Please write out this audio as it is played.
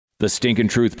The Stinkin'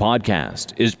 Truth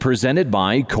podcast is presented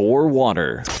by Core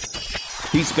Water.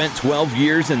 He spent 12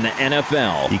 years in the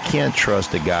NFL. You can't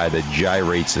trust a guy that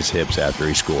gyrates his hips after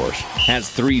he scores. Has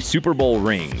 3 Super Bowl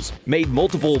rings, made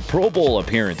multiple Pro Bowl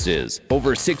appearances,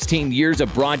 over 16 years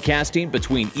of broadcasting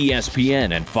between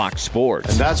ESPN and Fox Sports.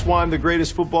 And that's why I'm the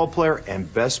greatest football player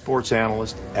and best sports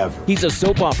analyst ever. He's a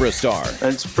soap opera star.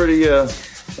 That's pretty, I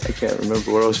can't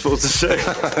remember what I was supposed to say.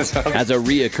 Has a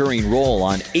reoccurring role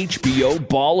on HBO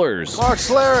Ballers. Mark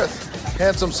Schlereth,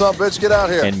 handsome sumbitch, get out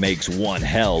here. And makes one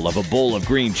hell of a bowl of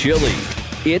green chili.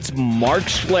 It's Mark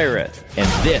Schlereth,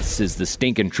 and this is the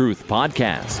Stinkin' Truth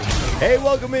podcast. Hey,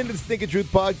 welcome into the Stinkin'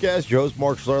 Truth podcast. Your host,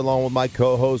 Mark Schlereth, along with my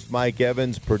co-host, Mike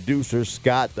Evans, producer,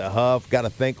 Scott the Huff. Got to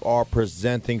thank our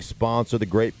presenting sponsor, the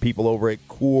great people over at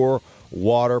Core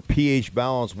Water. pH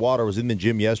Balanced Water. Was in the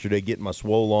gym yesterday getting my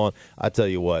swole on. I tell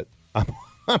you what, I'm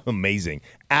amazing.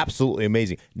 Absolutely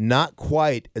amazing. Not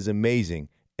quite as amazing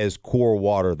as Core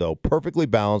Water, though. Perfectly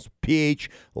balanced, pH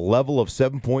level of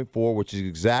 7.4, which is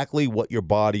exactly what your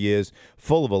body is.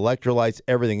 Full of electrolytes,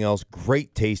 everything else.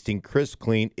 Great tasting, crisp,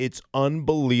 clean. It's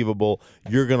unbelievable.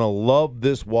 You're going to love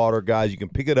this water, guys. You can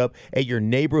pick it up at your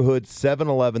neighborhood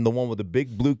 7-Eleven, the one with the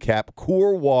big blue cap,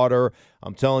 Core Water.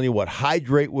 I'm telling you what,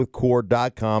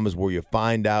 hydratewithcore.com is where you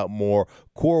find out more.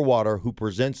 Core Water, who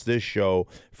presents this show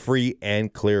free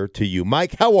and clear to you.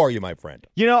 Mike, how are you, my friend?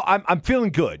 You know, I'm feeling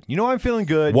good. You know why I'm feeling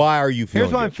good? Why are you feeling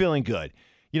Here's why good? I'm feeling good.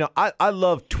 You know, I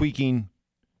love tweaking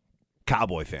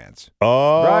Cowboy fans.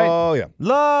 Oh, right? yeah.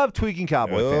 Love tweaking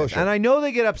Cowboy fans. Sure. And I know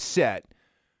they get upset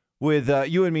with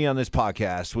you and me on this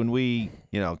podcast when we,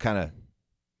 kind of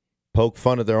Poke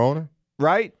fun at their owner?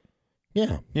 right?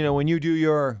 Yeah. You know, when you do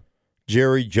your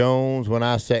Jerry Jones, when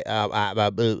I say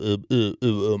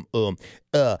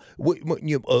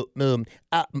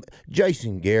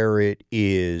Jason Garrett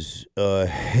is a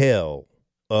hell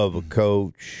of a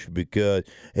coach because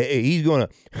he's going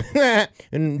to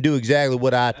do exactly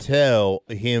what I tell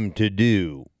him to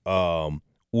do,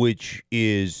 which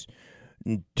is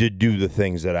to do the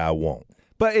things that I want.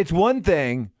 But it's one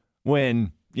thing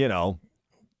when,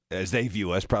 as they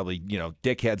view us, probably,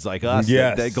 dickheads like us,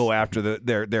 Yes. they go after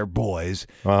their boys.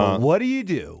 Uh-huh. But what do you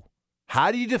do? How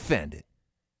do you defend it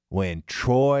when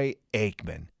Troy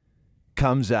Aikman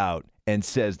comes out and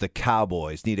says the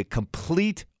Cowboys need a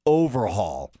complete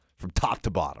overhaul from top to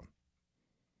bottom?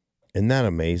 Isn't that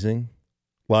amazing?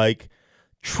 Like,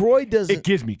 Troy doesn't... It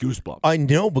gives me goosebumps. I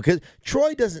know, because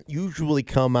Troy doesn't usually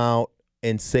come out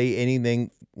and say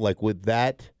anything like with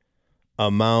that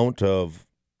amount of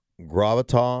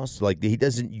gravitas. Like, he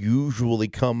doesn't usually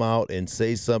come out and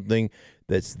say something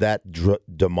that's that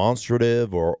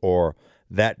demonstrative or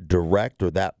that direct or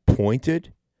that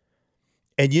pointed.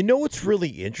 And you know what's really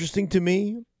interesting to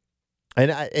me?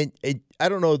 And I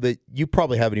don't know that you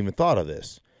probably haven't even thought of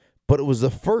this, but it was the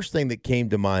first thing that came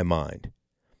to my mind.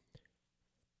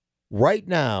 Right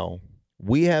now,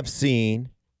 we have seen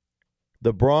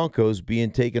the Broncos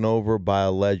being taken over by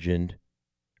a legend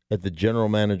at the general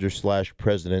manager /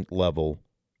 president level,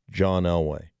 John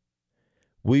Elway.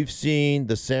 We've seen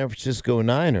the San Francisco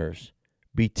Niners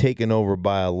be taken over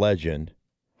by a legend.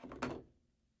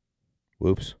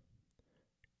 Whoops.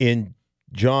 In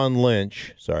John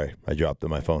Lynch, sorry, I dropped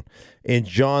my phone. In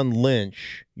John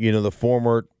Lynch, the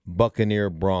former Buccaneer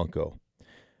Bronco.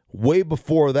 Way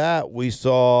before that, we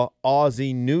saw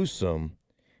Ozzie Newsome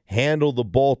handle the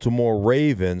Baltimore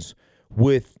Ravens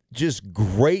with just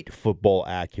great football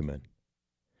acumen.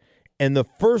 And the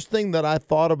first thing that I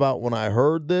thought about when I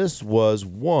heard this was,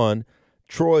 one,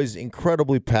 Troy's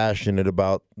incredibly passionate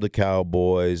about the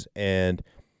Cowboys, and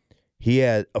he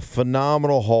had a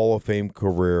phenomenal Hall of Fame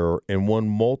career and won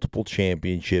multiple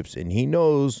championships, and he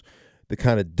knows the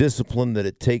kind of discipline that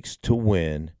it takes to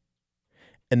win.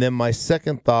 And then my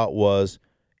second thought was,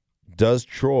 does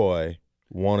Troy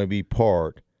want to be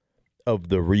part of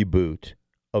the reboot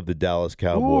of the Dallas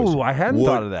Cowboys? Ooh, I hadn't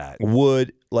thought of that.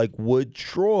 Would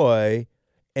Troy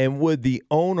and would the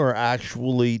owner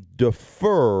actually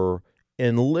defer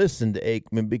and listen to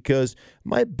Aikman? Because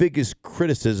my biggest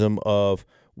criticism of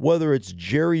whether it's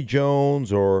Jerry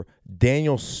Jones or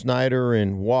Daniel Snyder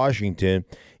in Washington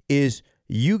is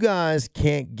you guys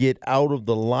can't get out of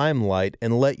the limelight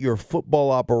and let your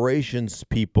football operations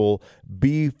people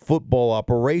be football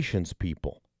operations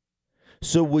people.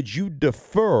 So would you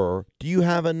defer? Do you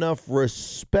have enough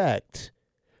respect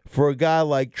for a guy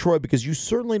like Troy? Because you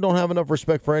certainly don't have enough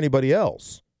respect for anybody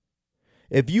else.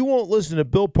 If you won't listen to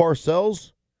Bill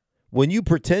Parcells, when you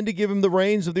pretend to give him the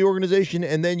reins of the organization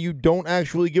and then you don't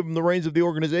actually give him the reins of the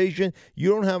organization, you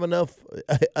don't have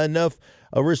enough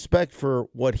respect for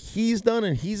what he's done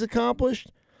and he's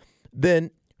accomplished,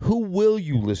 then who will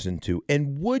you listen to?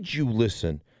 And would you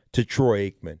listen to Troy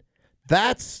Aikman?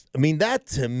 That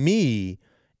to me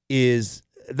is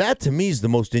the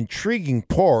most intriguing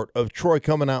part of Troy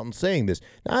coming out and saying this.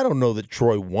 Now, I don't know that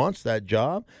Troy wants that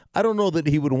job. I don't know that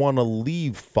he would want to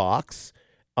leave Fox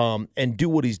and do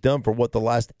what he's done for the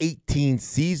last 18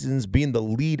 seasons, being the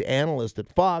lead analyst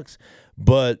at Fox.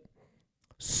 But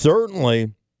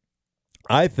certainly,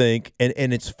 I think, and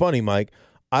it's funny, Mike,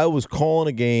 I was calling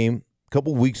a game a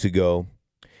couple weeks ago,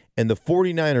 and the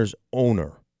 49ers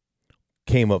owner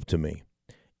came up to me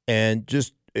and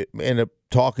just ended up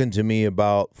talking to me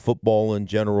about football in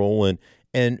general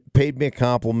and paid me a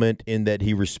compliment in that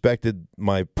he respected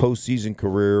my postseason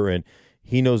career, and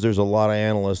he knows there's a lot of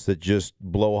analysts that just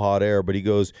blow hot air, but he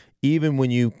goes, even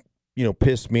when you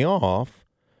piss me off,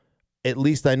 at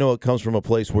least I know it comes from a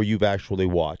place where you've actually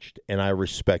watched, and I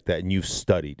respect that, and you've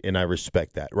studied, and I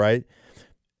respect that, right?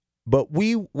 But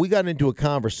we got into a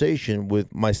conversation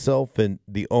with myself and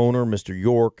the owner, Mr.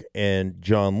 York, and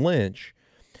John Lynch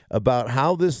about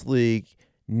how this league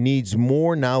needs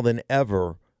more now than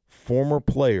ever former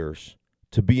players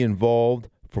to be involved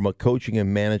from a coaching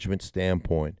and management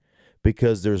standpoint,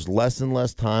 because there's less and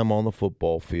less time on the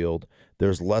football field.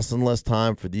 There's less and less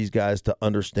time for these guys to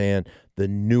understand the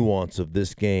nuance of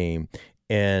this game,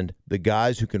 and the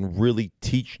guys who can really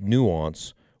teach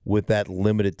nuance with that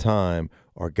limited time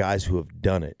are guys who have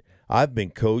done it. I've been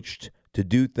coached to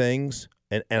do things,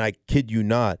 and I kid you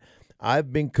not,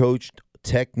 I've been coached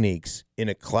techniques in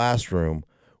a classroom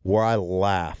where I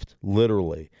laughed,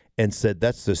 literally, and said,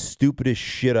 that's the stupidest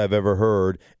shit I've ever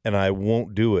heard, and I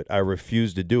won't do it. I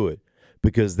refuse to do it,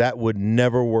 because that would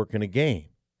never work in a game.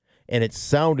 And it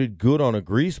sounded good on a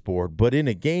grease board, but in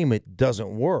a game it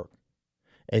doesn't work.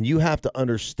 And you have to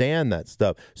understand that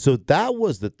stuff. So that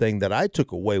was the thing that I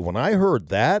took away. When I heard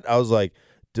that, I was like,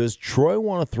 does Troy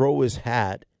want to throw his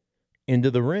hat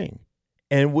into the ring?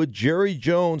 And would Jerry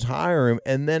Jones hire him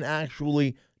and then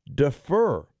actually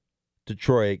defer to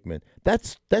Troy Aikman?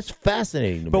 That's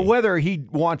fascinating to me. But whether he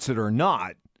wants it or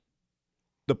not,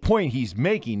 the point he's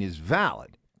making is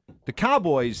valid. The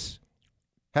Cowboys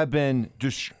have been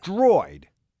destroyed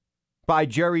by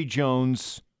Jerry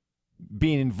Jones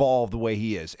being involved the way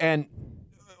he is, and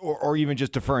or even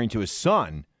just deferring to his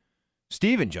son,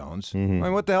 Stephen Jones. Mm-hmm. I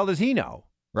mean, what the hell does he know,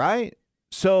 right?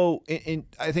 So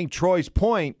I think Troy's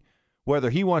point, whether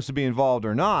he wants to be involved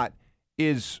or not,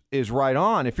 is right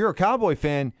on. If you're a Cowboy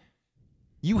fan,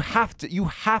 you have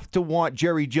to want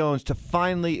Jerry Jones to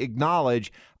finally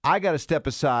acknowledge, I got to step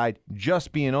aside,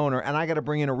 just be an owner, and I got to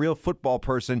bring in a real football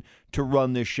person to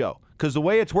run this show. Because the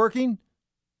way it's working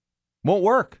won't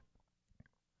work.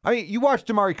 I mean, you watched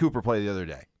Amari Cooper play the other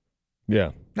day.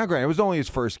 Yeah. Now, granted, it was only his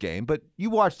first game, but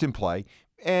you watched him play,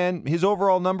 and his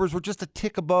overall numbers were just a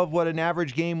tick above what an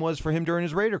average game was for him during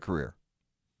his Raider career.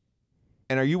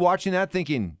 And are you watching that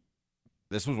thinking,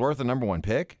 this was worth a number one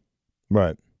pick?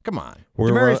 Right. Come on.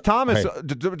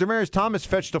 Demaryius Thomas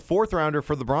fetched a fourth-rounder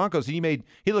for the Broncos. He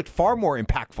looked far more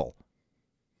impactful.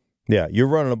 Yeah, you're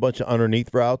running a bunch of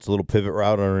underneath routes, a little pivot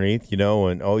route underneath,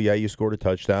 and, oh, yeah, you scored a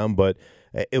touchdown, but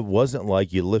it wasn't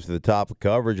like you lifted the top of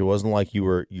coverage. It wasn't like you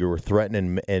were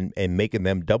threatening and making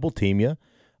them double-team you.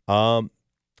 And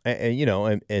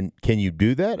can you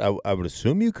do that? I would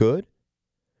assume you could.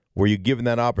 Were you given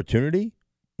that opportunity?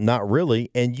 Not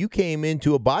really. And you came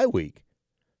into a bye week.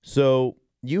 So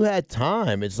you had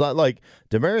time. It's not like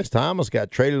Demaryius Thomas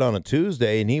got traded on a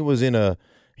Tuesday and he was in a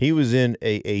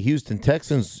Houston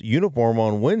Texans uniform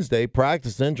on Wednesday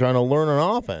practicing, trying to learn an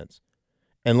offense.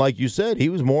 And like you said, he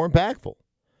was more impactful.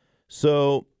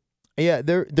 So, yeah,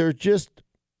 they're just,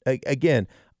 again,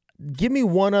 give me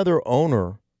one other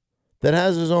owner that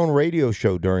has his own radio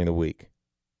show during the week.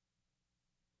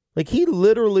 Like, he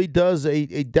literally does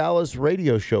a Dallas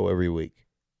radio show every week.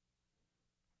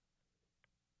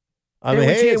 I mean,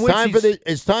 hey,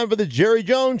 it's time for the Jerry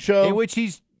Jones show. In which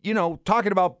he's,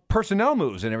 talking about personnel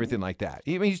moves and everything like that.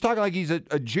 I mean, he's talking like he's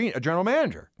a general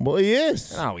manager. Well, he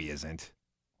is. No, he isn't.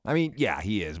 I mean, yeah,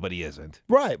 he is, but he isn't.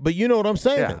 Right, but you know what I'm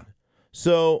saying. Yeah.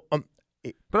 So,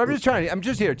 but I'm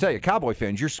just here to tell you, Cowboy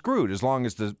fans, you're screwed as long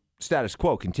as the status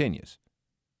quo continues.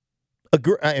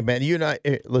 Hey, man, you and I,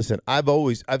 listen, I've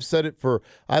said it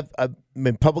I've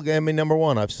been public enemy number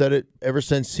one. I've said it ever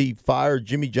since he fired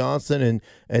Jimmy Johnson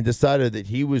and decided that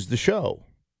he was the show.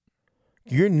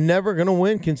 You're never going to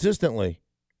win consistently.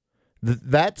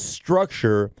 That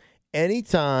structure,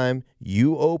 anytime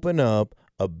you open up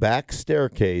a back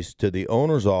staircase to the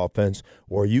owner's offense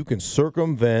where you can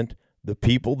circumvent the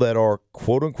people that are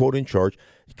quote-unquote in charge,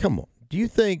 come on. Do you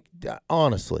think,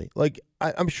 honestly, like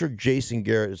I'm sure Jason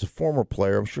Garrett is a former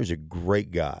player. I'm sure he's a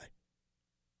great guy.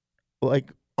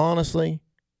 Like, honestly,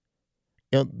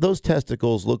 those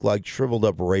testicles look like shriveled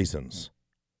up raisins.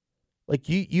 Like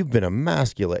you've been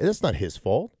emasculated. That's not his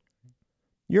fault.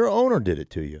 Your owner did it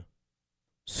to you.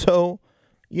 So,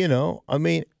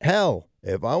 hell,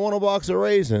 if I want a box of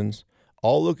raisins,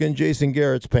 I'll look in Jason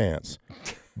Garrett's pants.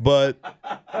 But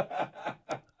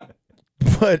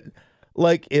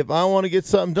like, if I want to get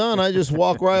something done, I just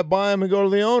walk right by him and go to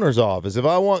the owner's office. If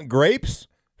I want grapes,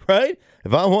 right?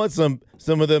 If I want some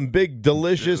of them big,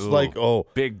 delicious,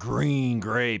 big green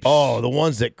grapes. Oh, the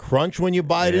ones that crunch when you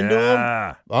bite into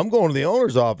them? I'm going to the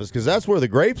owner's office because that's where the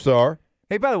grapes are.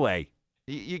 Hey, by the way,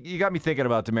 you got me thinking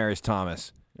about Demaryius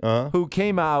Thomas, who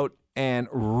came out and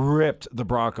ripped the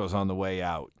Broncos on the way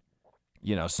out.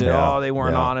 Said, they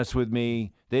weren't honest with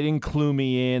me. They didn't clue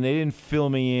me in. They didn't fill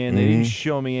me in. They didn't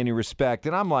show me any respect.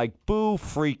 And I'm like, boo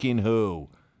freaking who?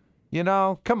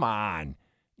 Come on.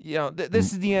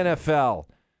 This is the NFL.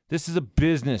 This is a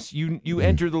business. You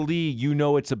enter the league,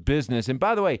 it's a business. And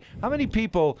by the way, how many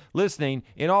people listening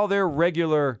in all their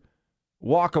regular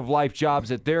walk of life jobs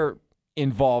that they're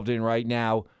involved in right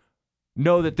now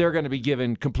know that they're going to be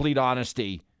given complete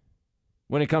honesty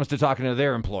when it comes to talking to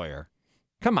their employer?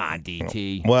 Come on,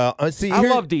 DT. Well, I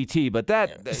love DT, but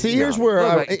here's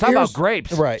where talk about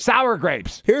grapes, right? Sour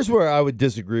grapes. Here's where I would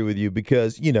disagree with you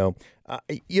because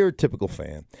you're a typical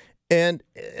fan, and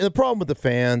the problem with the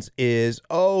fans is,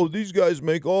 these guys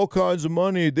make all kinds of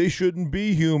money. They shouldn't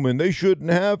be human. They shouldn't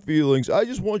have feelings. I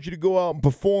just want you to go out and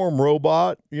perform,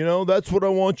 robot. That's what I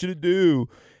want you to do,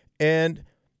 and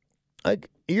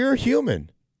you're human.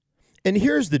 And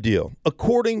here's the deal: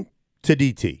 according to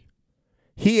DT.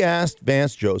 He asked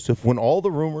Vance Joseph when all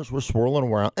the rumors were swirling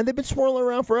around, and they've been swirling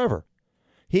around forever.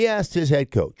 He asked his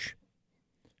head coach,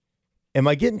 am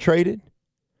I getting traded?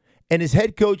 And his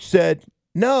head coach said,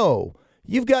 no,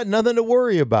 you've got nothing to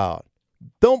worry about.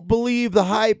 Don't believe the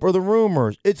hype or the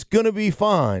rumors. It's going to be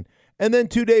fine. And then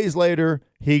 2 days later,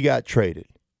 he got traded.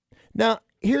 Now,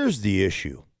 here's the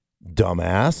issue,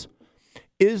 dumbass,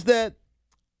 is that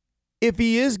if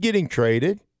he is getting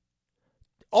traded,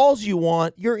 all's you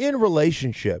want, you're in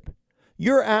relationship.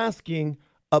 You're asking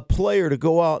a player to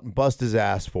go out and bust his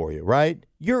ass for you, right?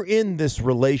 You're in this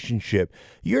relationship.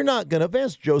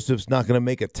 Vance Joseph's not going to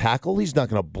make a tackle. He's not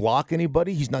going to block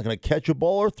anybody. He's not going to catch a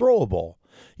ball or throw a ball.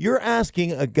 You're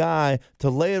asking a guy to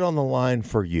lay it on the line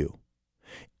for you.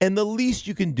 And the least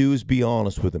you can do is be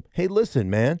honest with him. Hey, listen,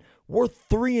 man, we're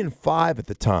 3-5 at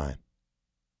the time.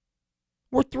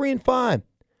 We're 3-5.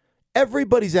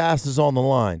 Everybody's ass is on the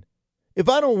line. If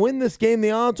I don't win this game,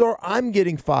 the odds are I'm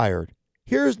getting fired.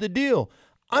 Here's the deal.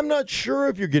 I'm not sure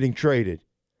if you're getting traded.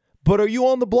 But are you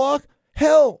on the block?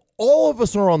 Hell, all of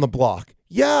us are on the block.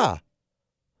 Yeah.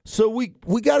 So we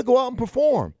got to go out and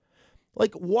perform.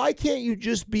 Like, why can't you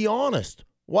just be honest?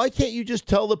 Why can't you just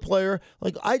tell the player,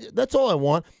 that's all I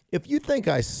want. If you think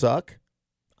I suck,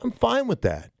 I'm fine with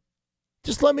that.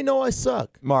 Just let me know I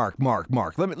suck. Mark.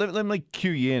 Let me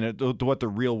cue you in to what the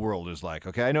real world is like,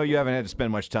 okay? I know you haven't had to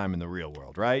spend much time in the real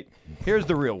world, right? Here's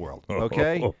the real world,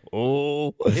 okay?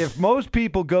 If most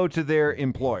people go to their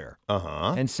employer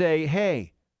and say,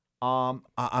 hey,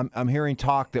 I'm hearing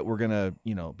talk that we're going to,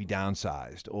 be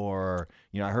downsized, or,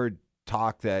 I heard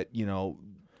talk that,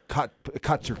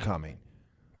 cuts are coming.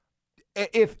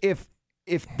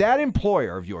 If that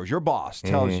employer of yours, your boss,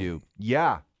 tells you,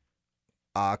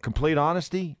 complete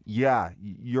honesty,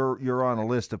 you're on a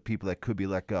list of people that could be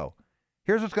let go.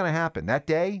 Here's what's going to happen. That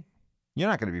day, you're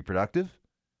not going to be productive.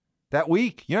 That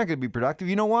week, you're not going to be productive.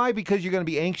 You know why? Because you're going to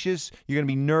be anxious. You're going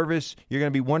to be nervous. You're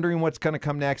going to be wondering what's going to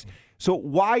come next. So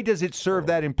why does it serve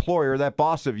that employer, that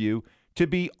boss of you, to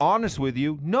be honest with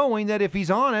you, knowing that if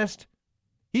he's honest,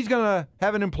 he's going to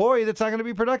have an employee that's not going to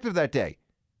be productive that day?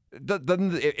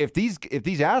 If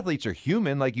these athletes are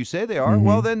human, like you say they are,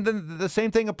 well, then the same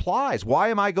thing applies. Why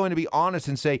am I going to be honest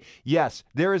and say, yes,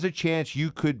 there is a chance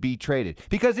you could be traded?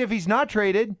 Because if he's not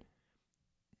traded,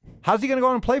 how's he going to go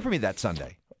out and play for me that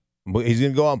Sunday? Well, he's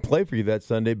going to go out and play for you that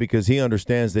Sunday because he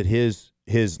understands that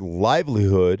his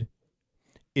livelihood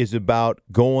is about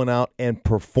going out and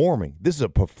performing. This is a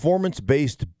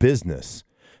performance-based business.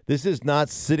 This is not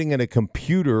sitting at a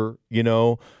computer,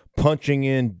 punching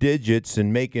in digits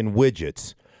and making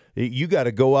widgets. You got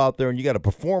to go out there and you got to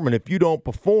perform. And if you don't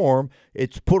perform,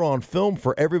 it's put on film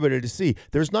for everybody to see.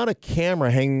 There's not a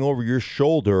camera hanging over your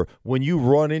shoulder when you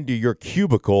run into your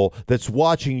cubicle that's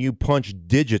watching you punch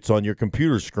digits on your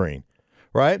computer screen,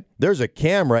 right? There's a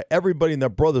camera. Everybody and their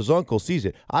brother's uncle sees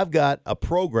it. I've got a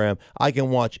program. I can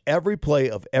watch every play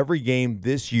of every game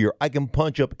this year. I can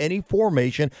punch up any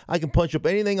formation. I can punch up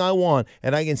anything I want,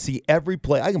 and I can see every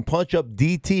play. I can punch up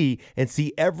DT and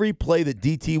see every play that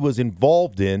DT was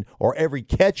involved in or every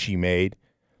catch he made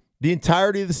the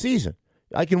entirety of the season.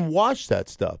 I can watch that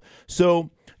stuff. So,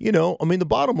 the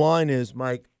bottom line is,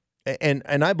 Mike, and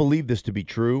I believe this to be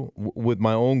true with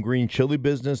my own green chili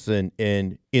business and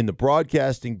in the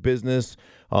broadcasting business,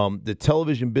 the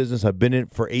television business. I've been in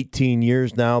it for 18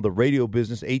 years now, the radio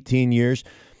business, 18 years.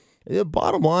 The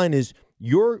bottom line is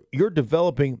you're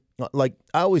developing, like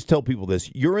I always tell people this,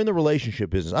 you're in the relationship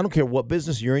business. I don't care what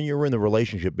business you're in the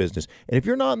relationship business. And if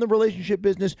you're not in the relationship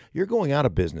business, you're going out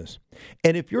of business.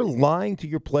 And if you're lying to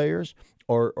your players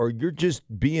or you're just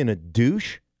being a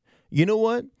douche, you know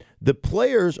what? The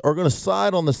players are going to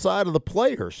side on the side of the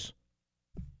players.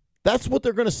 That's what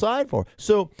they're going to side for.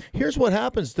 So here's what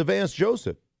happens to Vance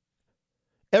Joseph.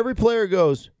 Every player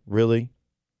goes, really?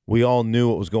 We all knew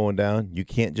what was going down. You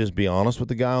can't just be honest with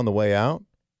the guy on the way out?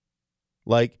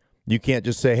 Like, you can't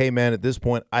just say, hey, man, at this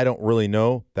point, I don't really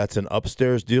know. That's an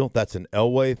upstairs deal. That's an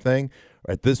Elway thing.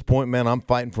 At this point, man, I'm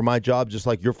fighting for my job just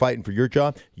like you're fighting for your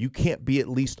job. You can't be at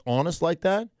least honest like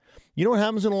that? You know what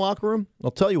happens in a locker room?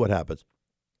 I'll tell you what happens.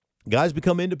 Guys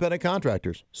become independent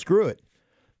contractors. Screw it.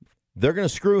 They're going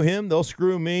to screw him. They'll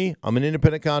screw me. I'm an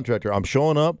independent contractor. I'm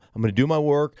showing up. I'm going to do my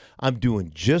work. I'm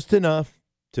doing just enough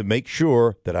to make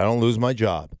sure that I don't lose my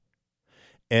job.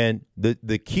 And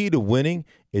the key to winning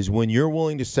is when you're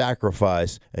willing to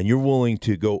sacrifice and you're willing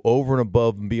to go over and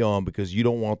above and beyond because you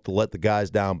don't want to let the guys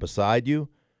down beside you.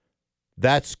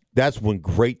 That's when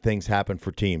great things happen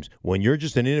for teams. When you're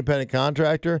just an independent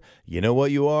contractor, you know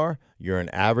what you are? You're an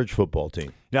average football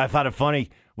team. Yeah, I found it funny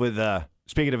with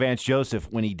speaking of Vance Joseph,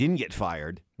 when he didn't get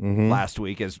fired last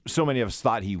week, as so many of us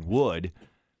thought he would,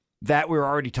 that we were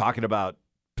already talking about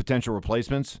potential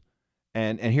replacements.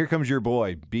 And here comes your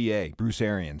boy, B.A., Bruce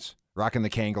Arians, rocking the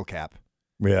Kangol cap.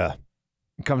 Yeah.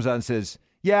 He comes out and says,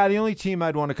 yeah, the only team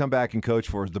I'd want to come back and coach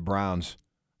for is the Browns.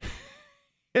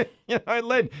 It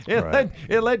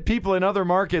led people in other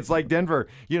markets like Denver,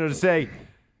 to say,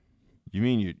 you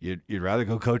mean you'd rather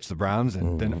go coach the Browns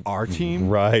than our team?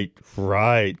 Right.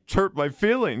 It's hurt my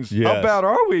feelings. Yes. How bad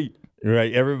are we?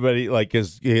 Right. Everybody, like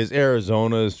his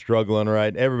Arizona is struggling,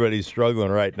 right? Everybody's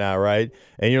struggling right now, right?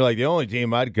 And you're like, the only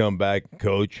team I'd come back and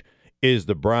coach is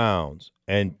the Browns.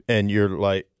 And you're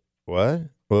like, what?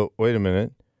 Well, wait a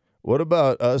minute. What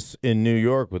about us in New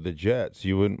York with the Jets?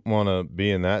 You wouldn't want to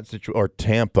be in that situation? Or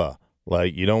Tampa.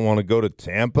 Like, you don't want to go to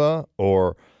Tampa?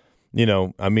 Or,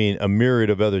 a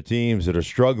myriad of other teams that are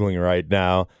struggling right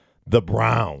now. The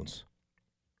Browns.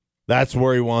 That's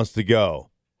where he wants to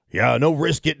go. Yeah, no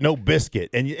risk it, no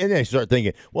biscuit. And then you start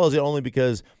thinking, well, is it only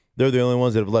because they're the only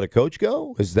ones that have let a coach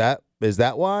go? Is that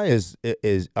why?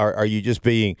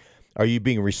 Are you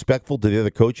being respectful to the other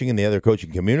coaching and the other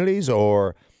coaching communities,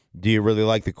 or do you really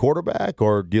like the quarterback,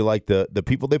 or do you like the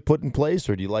people they put in place,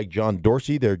 or do you like John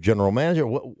Dorsey, their general manager?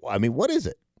 What is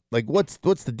it? Like, what's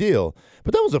the deal?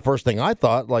 But that was the first thing I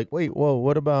thought. Like, wait, whoa,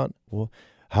 what about? Well,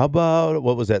 how about,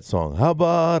 what was that song? How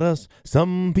about us?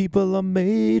 Some people are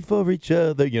made for each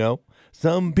other.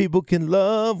 Some people can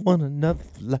love one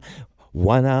another.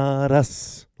 Why not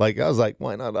us? Like, I was like,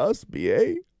 why not us,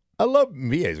 B.A.? I love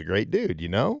B.A.'s a great dude.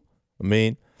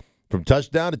 From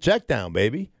touchdown to check down,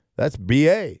 baby. That's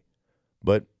B.A.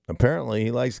 But apparently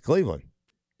he likes Cleveland.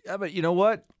 Yeah, but you know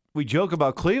what? We joke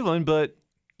about Cleveland, but,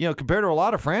 compared to a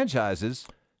lot of franchises,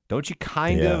 don't you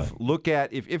kind of look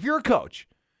at, if you're a coach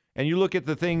and you look at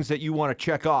the things that you want to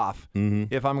check off,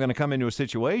 if I'm going to come into a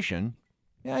situation,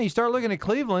 you start looking at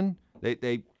Cleveland.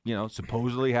 They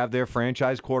supposedly have their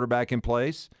franchise quarterback in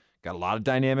place. Got a lot of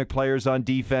dynamic players on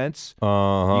defense.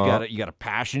 Uh-huh. You got a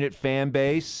passionate fan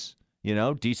base,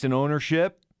 decent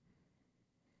ownership.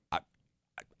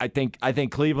 I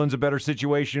think Cleveland's a better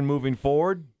situation moving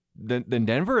forward than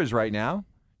Denver is right now.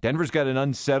 Denver's got an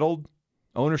unsettled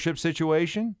ownership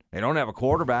situation. They don't have a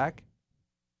quarterback.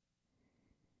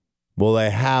 Well,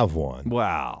 they have one.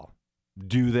 Wow.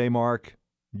 Do they, Mark?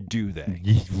 Do they?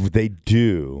 They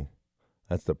do.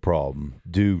 That's the problem.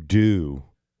 Do.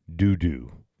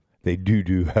 They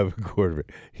do have a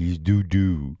quarterback. He's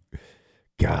do.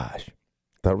 Gosh.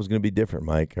 Thought it was going to be different,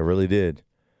 Mike. I really did.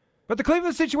 But the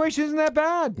Cleveland situation isn't that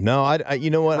bad. No, I you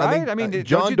know what? Right?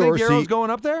 John don't you Dorsey, think Daryl's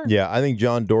going up there? Yeah, I think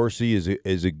John Dorsey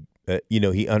is a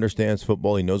he understands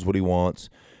football. He knows what he wants.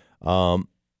 I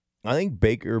think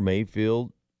Baker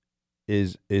Mayfield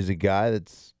is a guy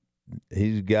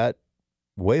he's got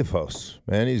huevos,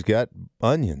 man. He's got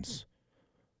onions.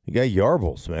 He got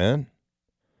yarbles, man.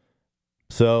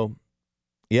 So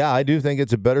Yeah, I do think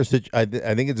it's a better I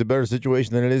think it's a better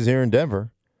situation than it is here in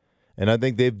Denver. And I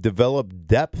think they've developed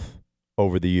depth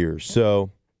over the years.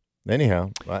 So,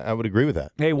 anyhow, I would agree with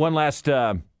that. Hey, one last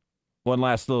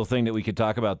little thing that we could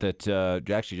talk about that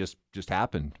actually just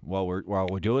happened while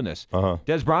we're doing this.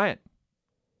 Dez Bryant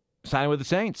signing with the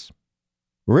Saints.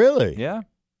 Really? Yeah.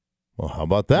 Well, how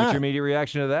about that? What's your immediate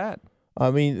reaction to that?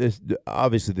 I mean,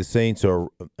 obviously the Saints are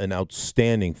an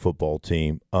outstanding football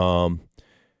team.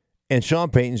 And Sean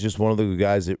Payton's just one of the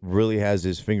guys that really has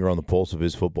his finger on the pulse of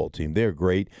his football team. They're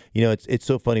great. You know, it's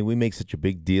so funny. We make such a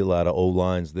big deal out of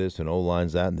O-lines this and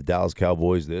O-lines that and the Dallas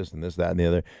Cowboys this and this, that, and the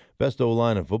other. Best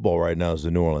O-line in football right now is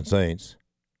the New Orleans Saints.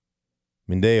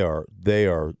 I mean, they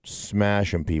are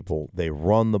smashing people. They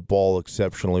run the ball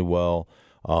exceptionally well.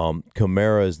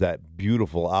 Kamara is that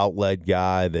beautiful outlet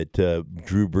guy that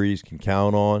Drew Brees can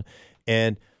count on.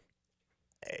 And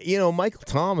you know, Michael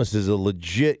Thomas is a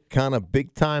legit kind of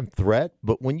big-time threat,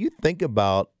 but when you think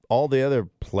about all the other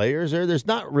players there's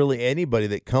not really anybody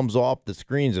that comes off the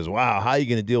screens as, wow, how are you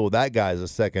going to deal with that guy as a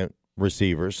second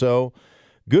receiver? So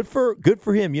good for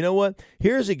him. You know what?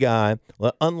 Here's a guy,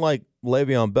 unlike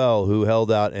Le'Veon Bell, who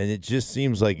held out, and it just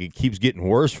seems like it keeps getting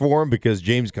worse for him because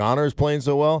James Conner is playing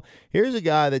so well. Here's a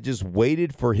guy that just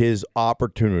waited for his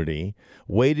opportunity,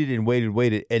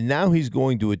 waited, and now he's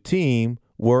going to a team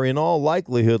where in all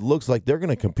likelihood looks like they're going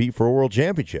to compete for a world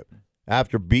championship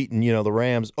after beating, the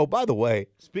Rams. Oh, by the way,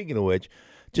 speaking of which,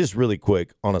 just really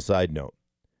quick on a side note,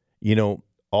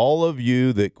 all of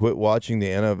you that quit watching the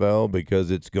NFL because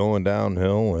it's going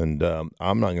downhill and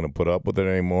I'm not going to put up with it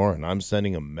anymore and I'm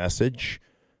sending a message.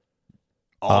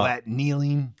 All that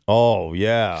kneeling. Oh,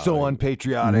 yeah. So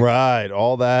unpatriotic. Right,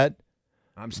 all that.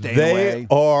 I'm staying away. They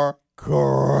are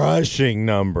crushing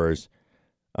numbers.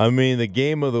 I mean, the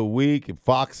game of the week,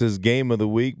 Fox's game of the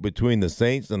week between the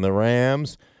Saints and the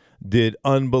Rams did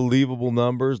unbelievable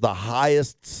numbers. The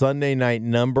highest Sunday night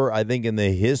number, I think, in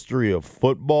the history of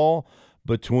football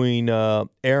between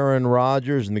Aaron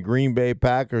Rodgers and the Green Bay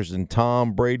Packers and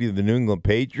Tom Brady of the New England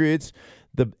Patriots.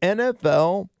 The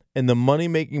NFL and the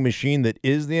money-making machine that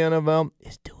is the NFL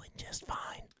is doing just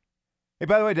fine. Hey,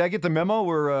 by the way, did I get the memo?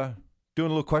 We're doing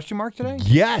a little question mark today?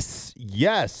 Yes.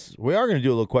 We are going to do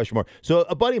a little question mark. So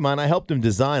a buddy of mine, I helped him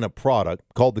design a product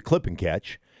called the Clip and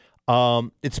Catch.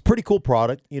 It's a pretty cool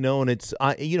product, and it's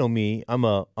me. I'm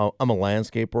a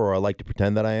landscaper, or I like to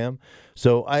pretend that I am.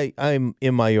 So I'm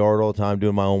in my yard all the time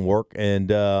doing my own work, and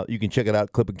you can check it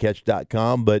out,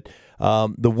 clipandcatch.com. But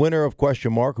the winner of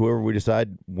question mark, whoever we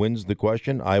decide wins the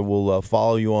question, I will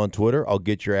follow you on Twitter. I'll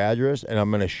get your address, and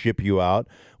I'm going to ship you out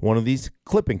one of these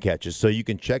Clip and Catches. So you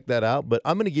can check that out. But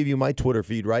I'm going to give you my Twitter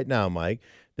feed right now, Mike.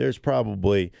 There's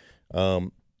probably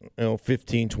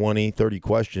 15, 20, 30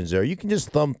 questions there. You can just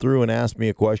thumb through and ask me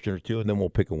a question or two, and then we'll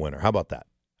pick a winner. How about that?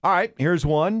 All right, here's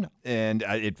one, and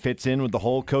it fits in with the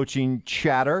whole coaching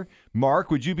chatter. Mark,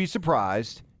 would you be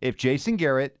surprised if Jason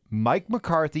Garrett, Mike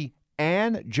McCarthy,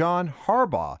 and John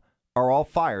Harbaugh are all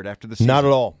fired after the season? Not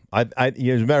at all. As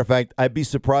a matter of fact, I'd be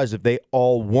surprised if they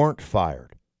all weren't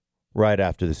fired right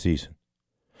after the season.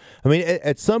 I mean,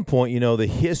 at some point, the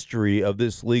history of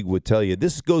this league would tell you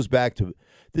this goes back to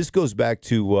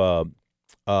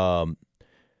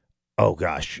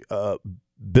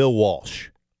Bill Walsh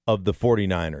of the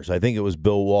 49ers. I think it was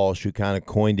Bill Walsh who kind of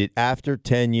coined it. After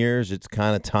 10 years, it's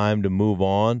kind of time to move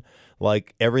on.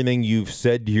 Like everything you've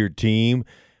said to your team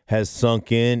has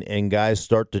sunk in and guys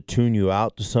start to tune you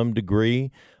out to some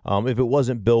degree. If it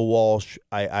wasn't Bill Walsh,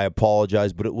 I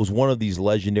apologize, but it was one of these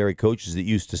legendary coaches that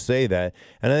used to say that.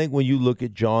 And I think when you look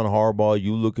at John Harbaugh,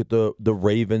 you look at the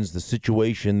Ravens, the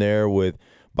situation there with,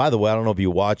 by the way, I don't know if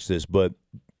you watch this, but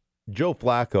Joe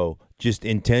Flacco just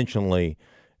intentionally,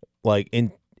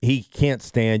 he can't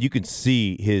stand, you can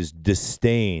see his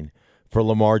disdain for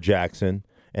Lamar Jackson.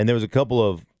 And there was a couple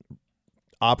of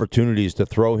opportunities to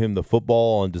throw him the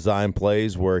football and design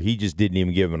plays where he just didn't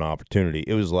even give him an opportunity.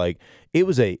 It was a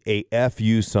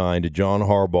FU sign to John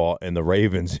Harbaugh and the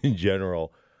Ravens in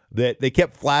general that they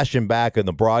kept flashing back in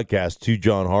the broadcast to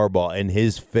John Harbaugh, and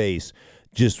his face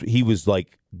he was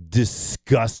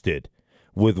disgusted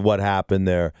with what happened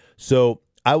there. So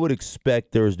I would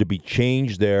expect there was to be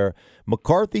change there.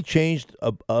 McCarthy changed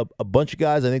a bunch of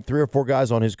guys, I think 3 or 4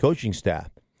 guys on his coaching staff,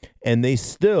 and they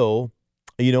still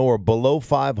are below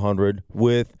 500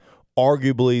 with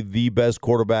arguably the best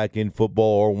quarterback in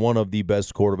football, or one of the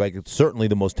best quarterbacks, certainly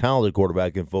the most talented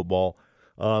quarterback in football.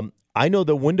 I know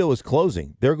the window is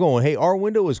closing. They're going, hey, our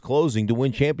window is closing to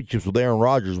win championships with Aaron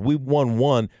Rodgers. We've won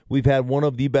one. We've had one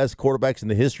of the best quarterbacks in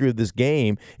the history of this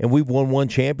game, and we've won one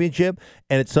championship.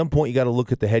 And at some point, you got to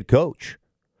look at the head coach.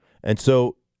 And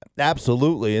so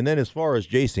Absolutely. And then as far as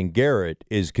Jason Garrett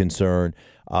is concerned,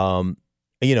 I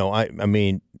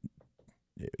mean,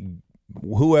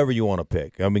 whoever you want to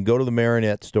pick. I mean, go to the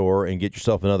Marinette store and get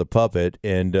yourself another puppet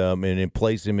and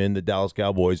place him in the Dallas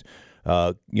Cowboys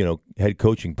head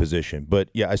coaching position. But,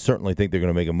 yeah, I certainly think they're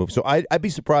going to make a move. So I'd be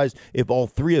surprised if all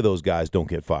three of those guys don't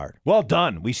get fired. Well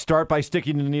done. We start by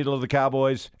sticking the needle to the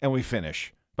Cowboys, and we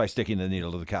finish by sticking the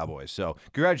needle to the Cowboys. So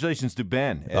congratulations to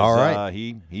Ben. All right.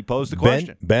 He posed the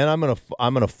question. Ben, I'm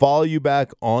gonna follow you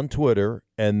back on Twitter,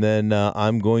 and then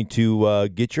I'm going to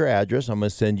get your address. I'm going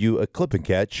to send you a Clip and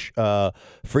Catch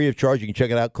free of charge. You can check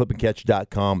it out,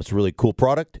 clipandcatch.com. It's a really cool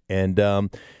product. And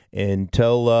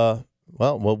until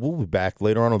we'll be back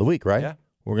later on in the week, right? Yeah.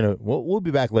 We'll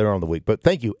be back later on in the week. But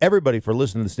thank you, everybody, for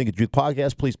listening to the Stinking Truth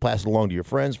podcast. Please pass it along to your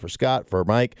friends. For Scott, for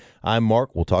Mike, I'm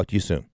Mark. We'll talk to you soon.